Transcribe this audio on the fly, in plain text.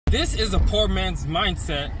this is a poor man's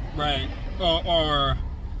mindset, right? Or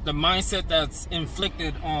the mindset that's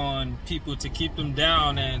inflicted on people to keep them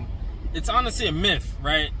down, and it's honestly a myth,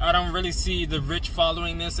 right? I don't really see the rich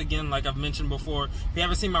following this. Again, like I've mentioned before, if you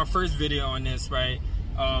haven't seen my first video on this, right?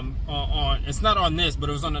 It's not on this, but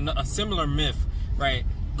it was on a similar myth, right?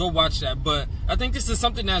 Go watch that. But I think this is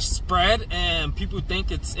something that's spread, and people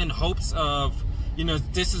think it's in hopes of, you know,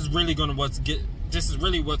 this is really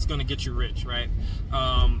what's gonna get you rich, right?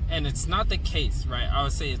 And it's not the case, right? I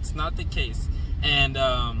would say it's not the case. And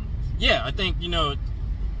yeah, I think, you know,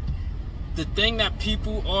 the thing that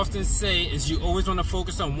people often say is you always want to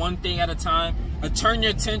focus on one thing at a time, or turn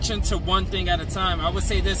your attention to one thing at a time. I would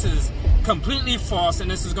say this is completely false, and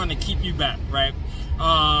this is going to keep you back, right?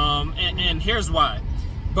 And here's why.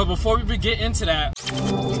 But before we get into that,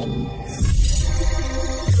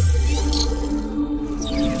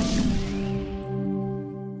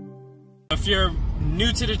 if you're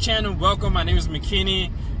new to the channel, welcome. My name is McKinney.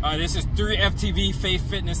 This is 3FTV, Faith,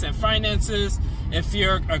 Fitness, and Finances. If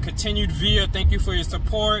you're a continued viewer, thank you for your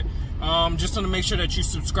support. Just want to make sure that you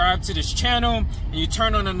subscribe to this channel and you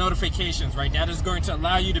turn on the notifications, right? That is going to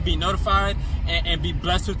allow you to be notified and be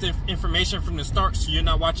blessed with the information from the start, so you're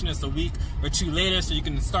not watching this a week or two later, so you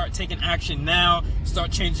can start taking action now,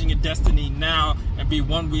 start changing your destiny now, and be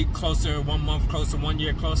 1 week closer, 1 month closer, 1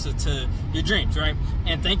 year closer to your dreams, right?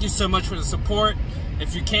 And thank you so much for the support.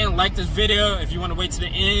 If you can, like this video. If you want to wait to the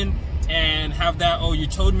end and have that "oh, you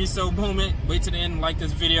told me so" moment, wait to the end and like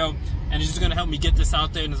this video, and it's just going to help me get this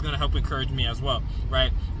out there, and it's going to help encourage me as well,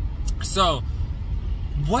 right? So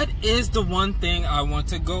what is the one thing I want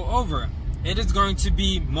to go over? It is going to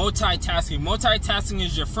be multitasking. Multitasking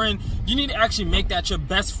is your friend. You need to actually make that your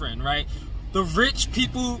best friend, right? The rich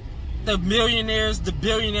people, the millionaires, the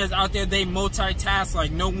billionaires out there, they multitask like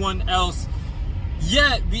no one else.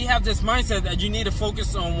 Yet we have this mindset that you need to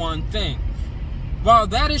focus on one thing. While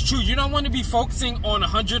that is true, you don't want to be focusing on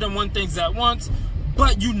 101 things at once,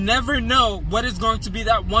 but you never know what is going to be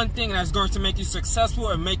that one thing that's going to make you successful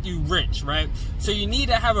or make you rich, right? So you need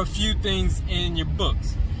to have a few things in your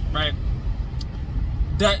books, right?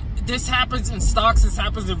 This happens in stocks, this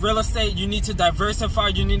happens in real estate. You need to diversify.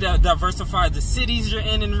 You need to diversify the cities you're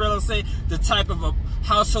in real estate, the type of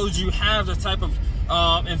households you have, the type of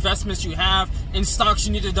investments you have. In stocks,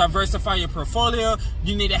 you need to diversify your portfolio.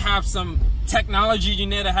 You need to have some technology. You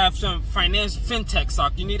need to have some fintech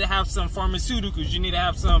stock. You need to have some pharmaceuticals. You need to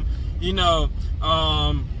have some, you know,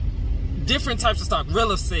 different types of stock,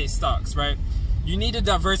 real estate stocks, right? You need to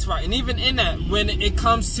diversify. And even in that, when it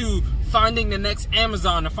comes to finding the next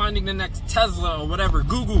Amazon or finding the next Tesla or whatever,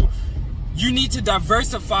 Google, you need to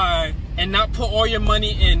diversify and not put all your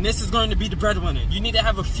money in this is going to be the breadwinner. You need to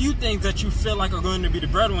have a few things that you feel like are going to be the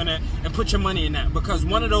breadwinner and put your money in that, because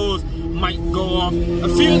one of those might go off. A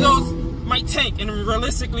few of those might tank, and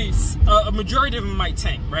realistically, a majority of them might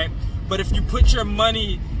tank, right? But if you put your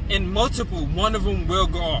money in multiple, one of them will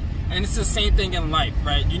go off. And it's the same thing in life,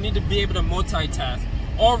 right? You need to be able to multitask.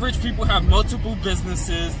 All rich people have multiple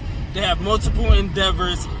businesses. They have multiple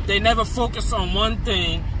endeavors. They never focus on one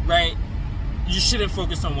thing, right? You shouldn't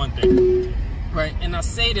focus on one thing, right? And I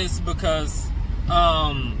say this because,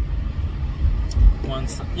 I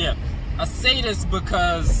say this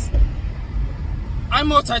because I'm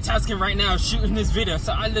multitasking right now, shooting this video,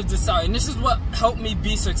 so I live this out. And this is what helped me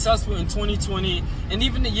be successful in 2020 and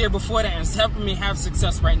even the year before that, and it's helping me have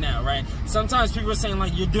success right now, right? Sometimes people are saying,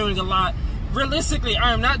 like, you're doing a lot. Realistically,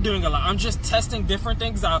 I am not doing a lot. I'm just testing different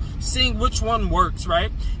things out, seeing which one works,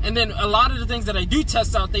 right? And then a lot of the things that I do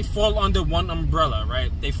test out, they fall under one umbrella,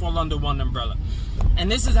 right? They fall under one umbrella.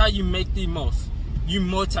 And this is how you make the most. You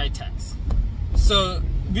multitask. So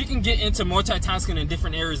we can get into multitasking in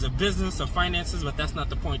different areas of business or finances, but that's not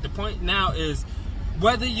the point. The point now is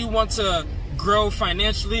whether you want to grow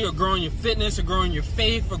financially or grow in your fitness or grow in your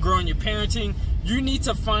faith or grow in your parenting, you need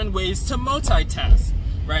to find ways to multitask,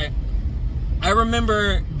 right? I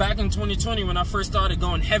remember back in 2020 when I first started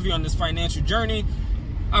going heavy on this financial journey,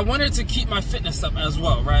 I wanted to keep my fitness up as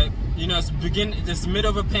well, right? You know, it's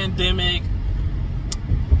middle of a pandemic.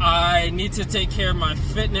 I need to take care of my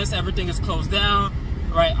fitness. Everything is closed down,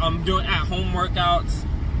 right? I'm doing at-home workouts.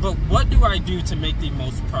 But what do I do to make the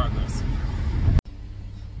most progress?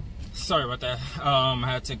 Sorry about that. I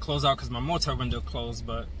had to close out because my multi-window closed,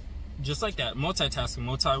 but just like that, multitasking,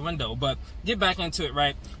 multi-window. But get back into it,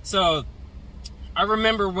 right? So I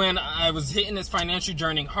remember when I was hitting this financial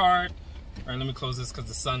journey hard. All right, let me close this because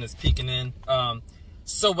the sun is peeking in.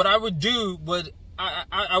 So what I would do would,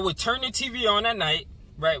 I would turn the TV on at night,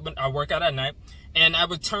 right? When I work out at night, and I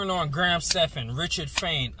would turn on Graham Stephan, Richard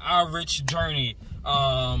Fain, Our Rich Journey,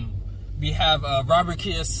 We have Robert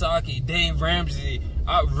Kiyosaki, Dave Ramsey,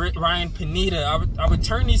 Ryan Pineda. I would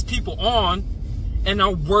turn these people on, and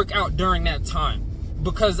I'll work out during that time,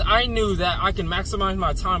 because I knew that I can maximize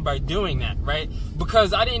my time by doing that, right?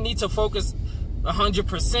 Because I didn't need to focus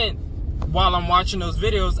 100% while I'm watching those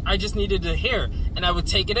videos. I just needed to hear, and I would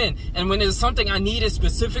take it in. And when there's something I needed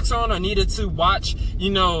specifics on, I needed to watch,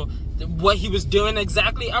 you know, what he was doing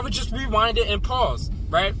exactly, I would just rewind it and pause,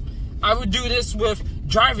 right? I would do this with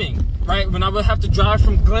driving, right? When I would have to drive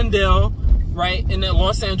from Glendale, right, in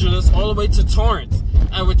Los Angeles, all the way to Torrance,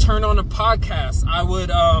 I would turn on a podcast. I would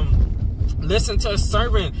listen to a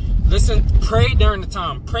sermon, pray during the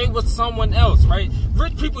time, pray with someone else, right?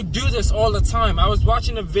 Rich people do this all the time. I was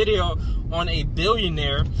watching a video on a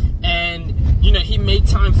billionaire, and, you know, he made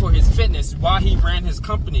time for his fitness while he ran his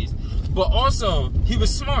companies. But also, he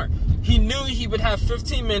was smart. He knew he would have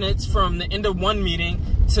 15 minutes from the end of one meeting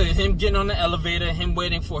to him getting on the elevator, him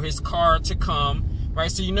waiting for his car to come,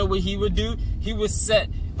 right? So you know what he would do? He would set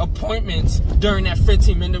appointments during that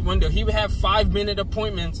 15-minute window. He would have 5-minute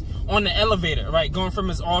appointments on the elevator, right? Going from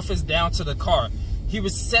his office down to the car. He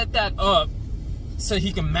would set that up so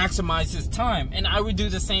he can maximize his time. And I would do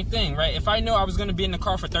the same thing, right? If I knew I was going to be in the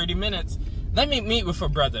car for 30 minutes, let me meet with a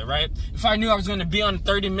brother, right? If I knew I was going to be on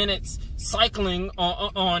 30 minutes cycling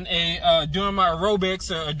on doing my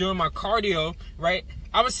aerobics or doing my cardio, right?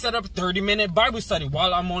 I would set up a 30-minute Bible study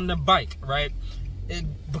while I'm on the bike, right?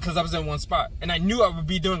 Because I was in one spot. And I knew I would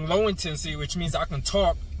be doing low intensity, which means I can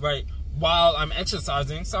talk, right, while I'm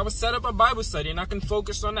exercising. So I would set up a Bible study, and I can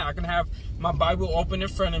focus on that. I can have my Bible open in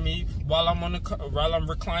front of me while I'm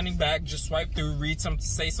reclining back, just swipe through,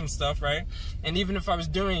 say some stuff, right? And even if I was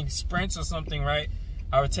doing sprints or something, right,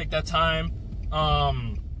 I would take that time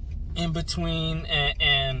in between,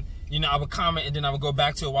 and you know, I would comment, and then I would go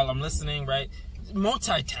back to it while I'm listening, right?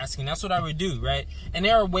 Multitasking, that's what I would do, right? And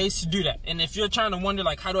there are ways to do that. And if you're trying to wonder,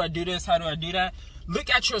 like, how do I do this, how do I do that, look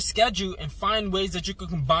at your schedule and find ways that you can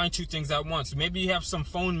combine two things at once. Maybe you have some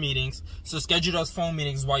phone meetings, so schedule those phone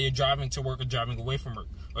meetings while you're driving to work or driving away from work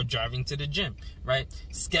or driving to the gym, right?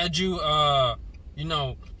 Schedule you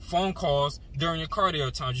know, phone calls during your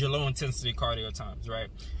cardio times, your low intensity cardio times, right?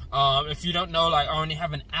 If you don't know, like, I only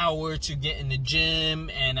have an hour to get in the gym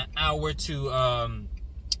and an hour to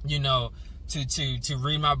you know, to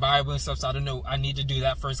read my Bible and stuff, so I don't know, I need to do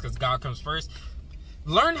that first because God comes first.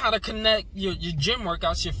 Learn how to connect your gym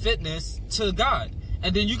workouts, your fitness, to God.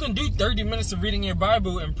 And then you can do 30 minutes of reading your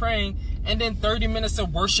Bible and praying, and then 30 minutes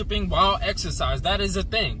of worshiping while exercise. That is a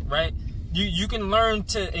thing, right? You can learn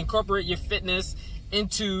to incorporate your fitness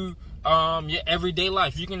into your everyday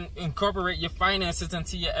life. You can incorporate your finances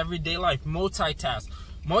into your everyday life.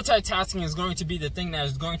 Multitasking is going to be the thing that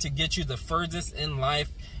is going to get you the furthest in life,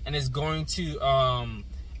 and is going to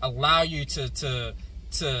allow you to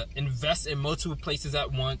invest in multiple places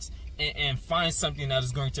at once and find something that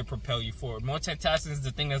is going to propel you forward. Multitasking is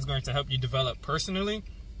the thing that's going to help you develop personally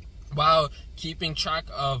while keeping track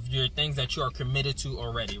of your things that you are committed to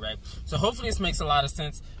already, right? So hopefully this makes a lot of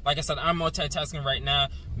sense. Like I said, I'm multitasking right now.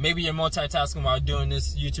 Maybe you're multitasking while doing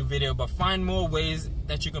this YouTube video, but find more ways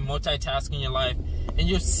that you can multitask in your life, and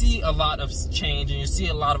you'll see a lot of change, and you'll see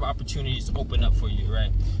a lot of opportunities open up for you,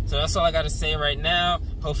 right? So that's all I got to say right now.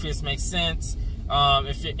 Hopefully this makes sense.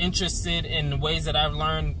 If you're interested in the ways that I've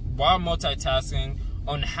learned while multitasking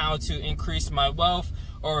on how to increase my wealth,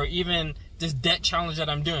 or even this debt challenge that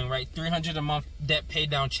I'm doing, right? $300 a month debt pay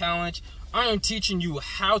down challenge. I am teaching you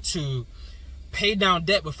how to pay down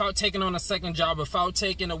debt without taking on a second job, without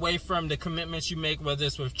taking away from the commitments you make, whether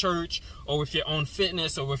it's with church or with your own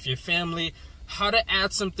fitness or with your family. How to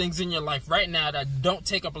add some things in your life right now that don't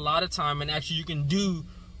take up a lot of time, and actually you can do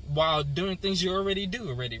while doing things you already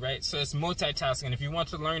do, right? So it's multitasking. If you want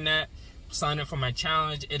to learn that, sign up for my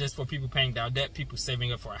challenge. It is for people paying down debt, people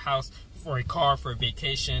saving up for a house, for a car, for a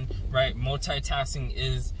vacation, right? Multitasking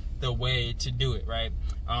is the way to do it, right?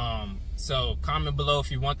 So comment below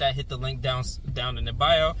if you want that. Hit the link down in the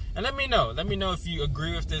bio, and let me know if you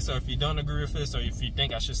agree with this, or if you don't agree with this, or if you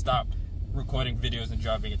think I should stop recording videos and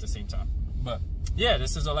driving at the same time. But yeah,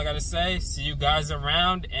 this is all I gotta say. See you guys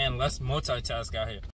around, and let's multitask out here.